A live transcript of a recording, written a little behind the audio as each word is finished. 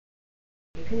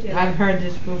can do it. I've heard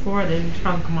this before, the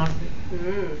trunk muscle.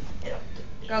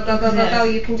 Go, go, go, go, go.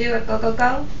 You can do it. Go, go,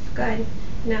 go. Good.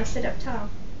 Now sit up tall.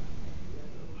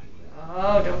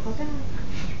 Oh, don't fall down.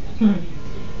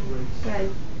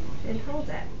 Good. And hold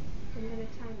it. I'm going to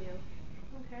time you.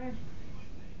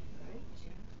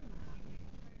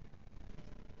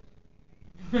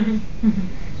 Okay.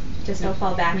 Just don't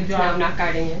fall back. No, I'm not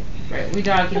guarding you. Right, we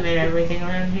document everything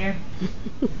around here.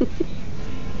 Good.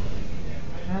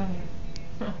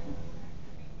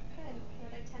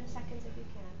 Another 10 seconds if you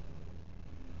can.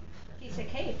 Piece of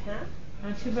cake, huh?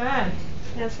 Not too bad.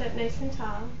 Now sit nice and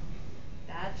tall.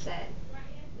 That's it.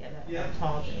 Yeah, that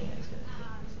tall thing is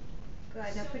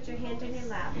Good. Now put your hand in your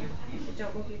lap. But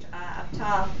don't move your up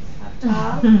tall. Up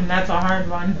tall. That's a hard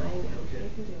one. I know. You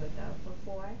can do it though. For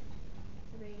 4,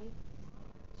 3,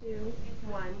 2,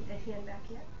 1. And hand back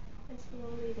yet. And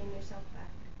slowly lean yourself back.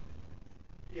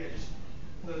 Yeah, just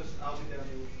let us. I'll be down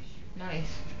there with you.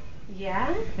 Nice.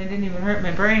 Yeah? It didn't even hurt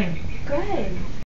my brain. Good.